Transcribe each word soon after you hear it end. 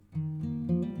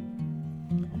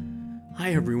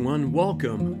Hi, everyone.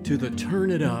 Welcome to the Turn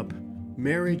It Up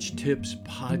Marriage Tips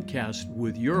Podcast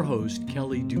with your host,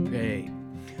 Kelly Dupay.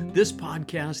 This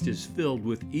podcast is filled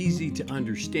with easy to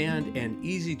understand and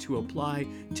easy to apply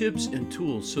tips and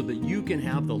tools so that you can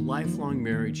have the lifelong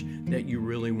marriage that you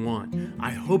really want.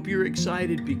 I hope you're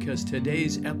excited because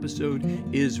today's episode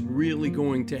is really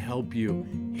going to help you.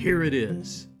 Here it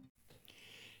is.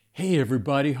 Hey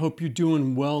everybody, hope you're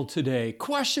doing well today.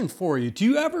 Question for you. Do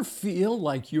you ever feel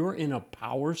like you're in a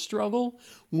power struggle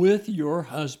with your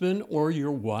husband or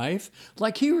your wife?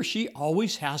 Like he or she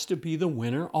always has to be the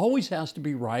winner, always has to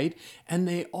be right, and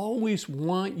they always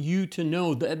want you to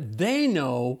know that they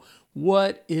know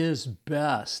what is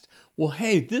best. Well,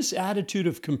 hey, this attitude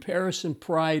of comparison,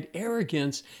 pride,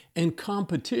 arrogance, and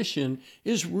competition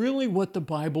is really what the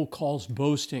Bible calls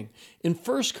boasting. In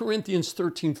 1 Corinthians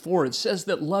 13:4, it says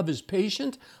that love is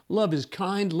patient, love is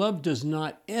kind, love does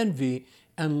not envy,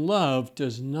 and love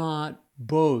does not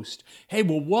boast. Hey,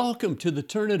 well, welcome to the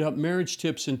Turn It Up Marriage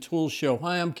Tips and Tools Show.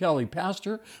 Hi, I'm Kelly,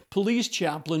 pastor, police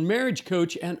chaplain, marriage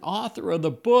coach, and author of the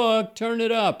book, Turn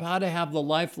It Up, How to Have the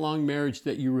Lifelong Marriage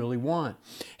That You Really Want.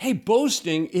 Hey,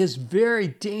 boasting is very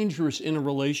dangerous in a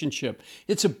relationship.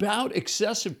 It's about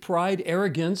excessive pride,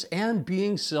 arrogance, and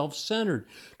being self-centered.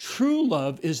 True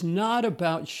love is not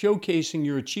about showcasing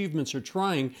your achievements or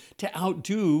trying to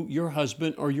outdo your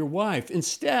husband or your wife.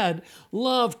 Instead,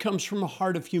 love comes from a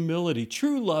heart of humility.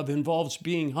 True love involves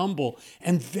being humble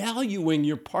and valuing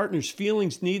your partner's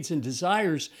feelings, needs, and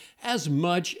desires as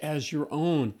much as your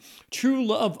own. True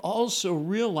love also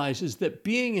realizes that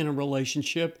being in a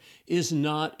relationship is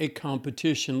not a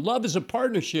competition. Love is a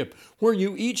partnership where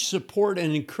you each support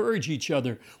and encourage each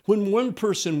other. When one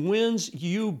person wins,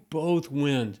 you both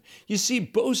win. You see,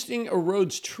 boasting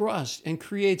erodes trust and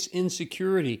creates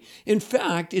insecurity. In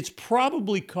fact, it's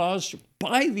probably caused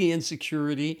by the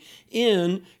insecurity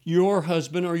in your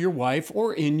husband or your wife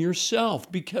or in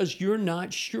yourself because you're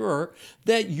not sure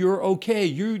that you're okay.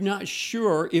 You're not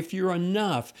sure if you're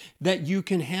enough, that you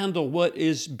can handle what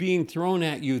is being thrown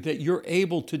at you, that you're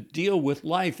able to deal with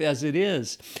life as it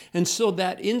is. And so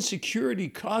that insecurity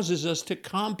causes us to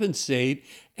compensate.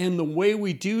 And the way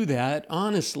we do that,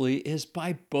 honestly, is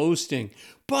by boasting.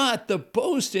 But the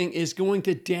boasting is going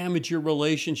to damage your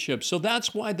relationship. So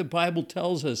that's why the Bible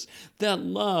tells us that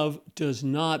love does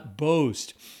not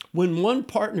boast. When one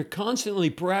partner constantly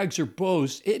brags or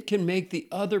boasts, it can make the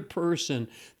other person,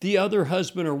 the other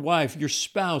husband or wife, your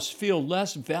spouse, feel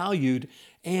less valued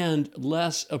and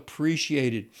less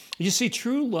appreciated. You see,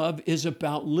 true love is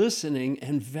about listening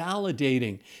and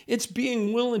validating. It's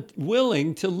being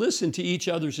willing to listen to each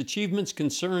other's achievements,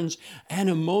 concerns, and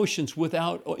emotions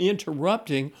without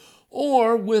interrupting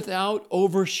or without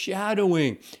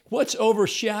overshadowing. What's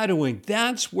overshadowing?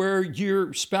 That's where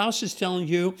your spouse is telling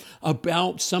you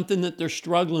about something that they're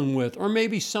struggling with, or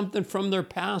maybe something from their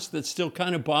past that's still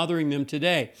kind of bothering them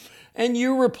today. And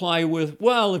you reply with,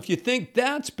 well, if you think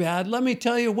that's bad, let me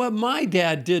tell you what my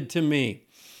dad did to me.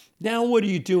 Now, what are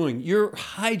you doing? You're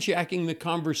hijacking the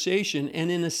conversation,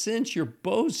 and in a sense, you're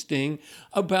boasting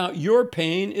about your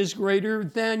pain is greater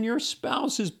than your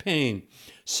spouse's pain.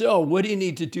 So what do you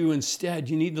need to do instead?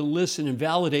 You need to listen and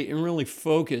validate and really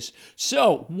focus.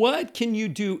 So what can you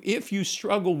do if you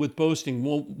struggle with boasting?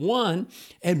 Well, one,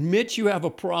 admit you have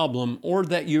a problem or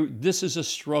that this is a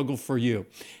struggle for you,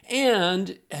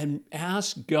 and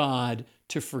ask God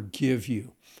to forgive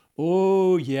you.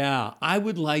 Oh, yeah, I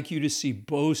would like you to see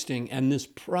boasting and this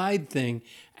pride thing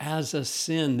as a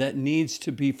sin that needs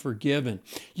to be forgiven.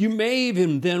 You may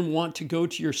even then want to go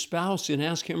to your spouse and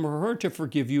ask him or her to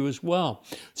forgive you as well.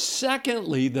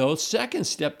 Secondly, though, second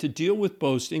step to deal with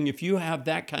boasting, if you have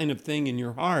that kind of thing in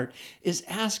your heart, is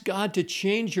ask God to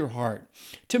change your heart,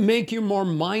 to make you more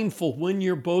mindful when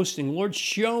you're boasting. Lord,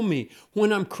 show me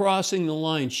when I'm crossing the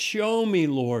line. Show me,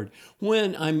 Lord,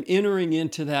 when I'm entering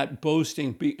into that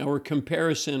boasting or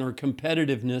comparison or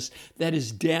competitiveness that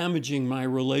is damaging my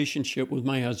relationship with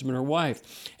my husband or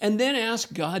wife. And then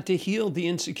ask God to heal the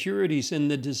insecurities and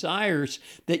the desires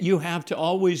that you have to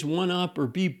always one up or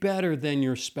be better than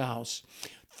your spouse.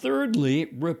 Thirdly,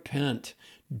 repent.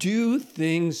 Do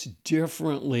things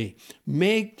differently.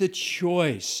 Make the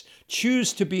choice.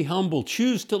 Choose to be humble.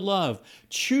 Choose to love.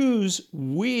 Choose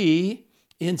we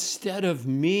instead of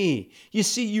me. You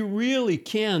see, you really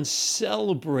can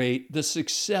celebrate the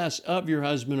success of your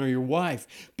husband or your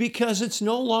wife because it's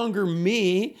no longer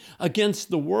me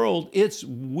against the world, it's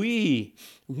we.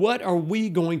 What are we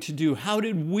going to do? How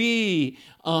did we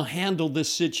handle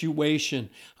this situation?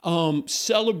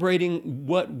 celebrating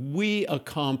what we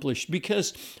accomplished.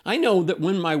 Because I know that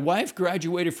when my wife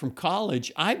graduated from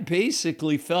college, I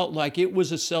basically felt like it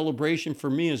was a celebration for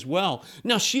me as well.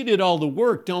 Now, she did all the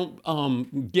work,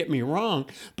 don't get me wrong,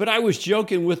 but I was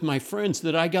joking with my friends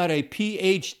that I got a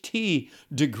PhD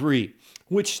degree,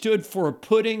 which stood for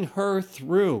putting her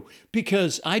through,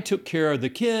 because I took care of the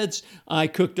kids, I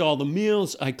cooked all the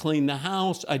meals, I cleaned the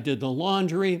house, I did the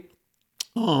laundry.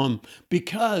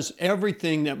 Because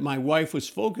everything that my wife was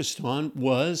focused on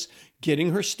was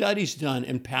getting her studies done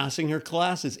and passing her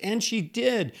classes. And she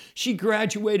did. She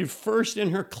graduated first in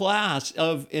her class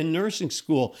in nursing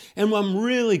school. And I'm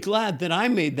really glad that I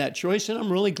made that choice. And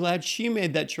I'm really glad she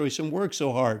made that choice and worked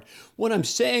so hard. What I'm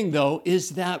saying, though,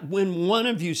 is that when one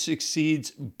of you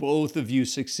succeeds, both of you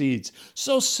succeeds.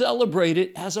 So celebrate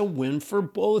it as a win for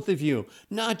both of you,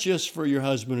 not just for your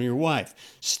husband or your wife.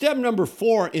 Step number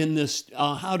 4 in this,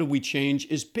 how do we change,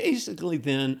 is basically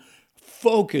then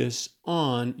focus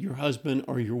on your husband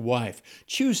or your wife.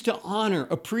 Choose to honor,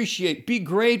 appreciate, be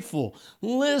grateful,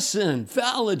 listen,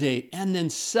 validate, and then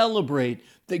celebrate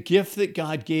the gift that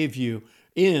God gave you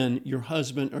in your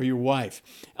husband or your wife.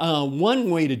 One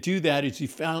way to do that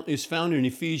is found in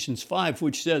Ephesians 5,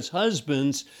 which says,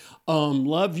 husbands,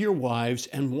 love your wives,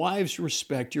 and wives,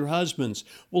 respect your husbands.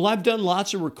 Well, I've done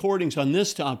lots of recordings on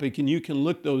this topic, and you can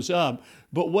look those up.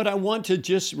 But what I want to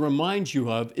just remind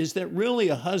you of is that really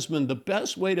a husband, the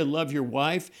best way to love your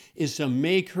wife is to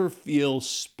make her feel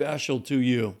special to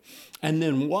you. And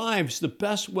then wives, the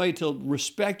best way to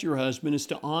respect your husband is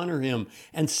to honor him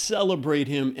and celebrate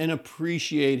him and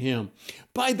appreciate him.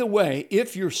 By the way,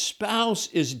 if your spouse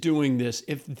is doing this,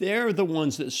 if they're the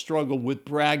ones that struggle with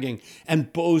bragging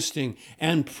and boasting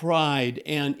and pride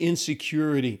and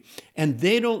insecurity, and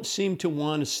they don't seem to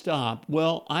want to stop,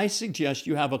 well, I suggest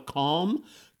you have a calm,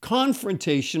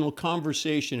 confrontational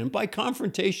conversation. And by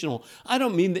confrontational, I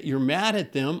don't mean that you're mad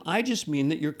at them. I just mean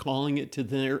that you're calling it to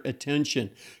their attention.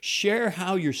 Share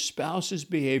how your spouse's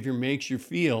behavior makes you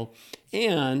feel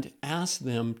and ask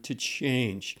them to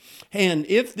change. And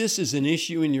if this is an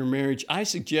issue in your marriage, I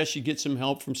suggest you get some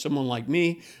help from someone like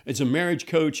me as a marriage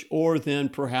coach, or then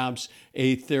perhaps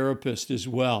a therapist as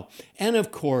well. And of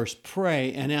course,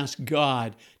 pray and ask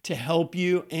God to help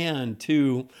you and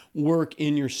to work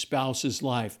in your spouse's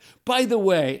life. By the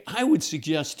way, I would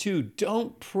suggest too,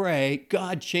 don't pray,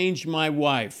 God change my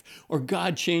wife or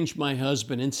God change my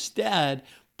husband. Instead,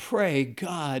 pray,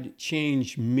 God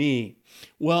change me.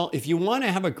 Well, if you want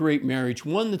to have a great marriage,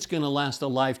 one that's going to last a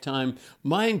lifetime,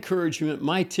 my encouragement,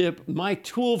 my tip, my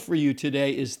tool for you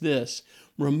today is this.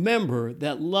 Remember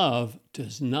that love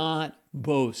does not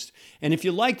boast. And if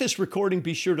you like this recording,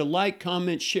 be sure to like,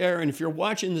 comment, share. And if you're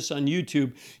watching this on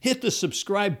YouTube, hit the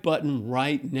subscribe button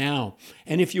right now.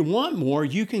 And if you want more,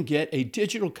 you can get a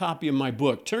digital copy of my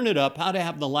book, Turn It Up, How to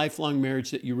Have the Lifelong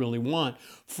Marriage That You Really Want,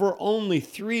 for only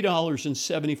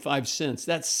 $3.75.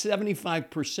 That's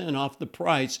 75% off the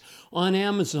price on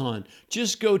Amazon.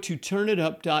 Just go to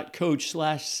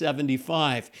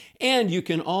turnitup.coach/75. And you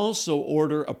can also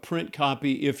order a print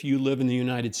copy if you live in the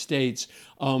United States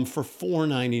for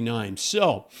 $4.99.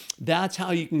 So that's how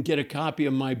you can get a copy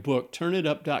of my book,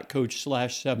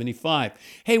 turnitup.coach/75.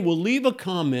 Hey, we'll leave a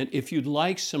comment if you'd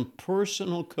like some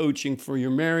personal coaching for your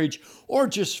marriage or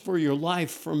just for your life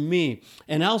from me.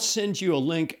 And I'll send you a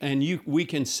link and we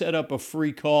can set up a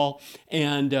free call.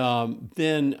 And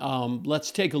then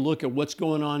let's take a look at what's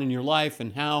going on in your life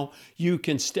and how you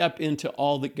can step into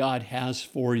all that God has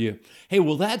for you. Hey,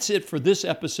 well, that's it for this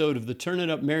episode of the Turn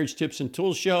It Up Marriage Tips and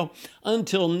Tools Show.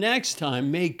 Until next time,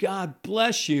 may God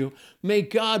bless you. May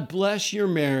God bless your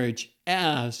marriage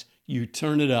as you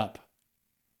turn it up.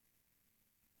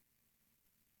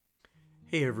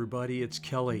 Hey everybody, it's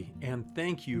Kelly, and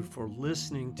thank you for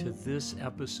listening to this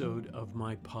episode of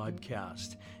my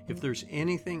podcast. If there's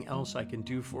anything else I can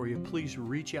do for you, please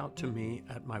reach out to me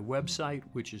at my website,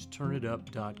 which is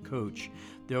turnitup.coach.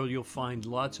 There you'll find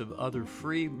lots of other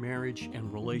free marriage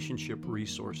and relationship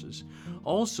resources.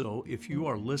 Also, if you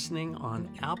are listening on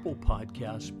Apple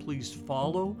Podcasts, please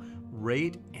follow,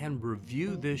 rate, and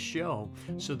review this show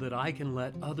so that I can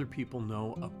let other people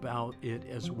know about it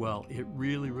as well. It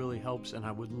really, really helps, and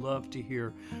I would love to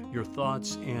hear your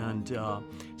thoughts and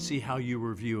see how you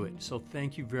review it. So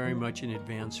thank you very much in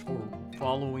advance for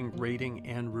following, rating,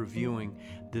 and reviewing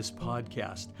this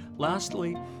podcast.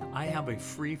 Lastly, I have a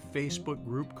free Facebook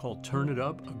group called Turn It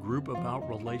Up, a group about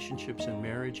relationships and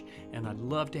marriage, and I'd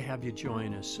love to have you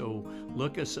join us. So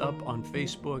look us up on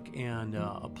Facebook and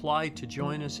apply to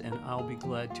join us, and I'll be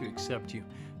glad to accept you.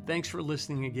 Thanks for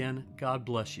listening again. God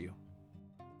bless you.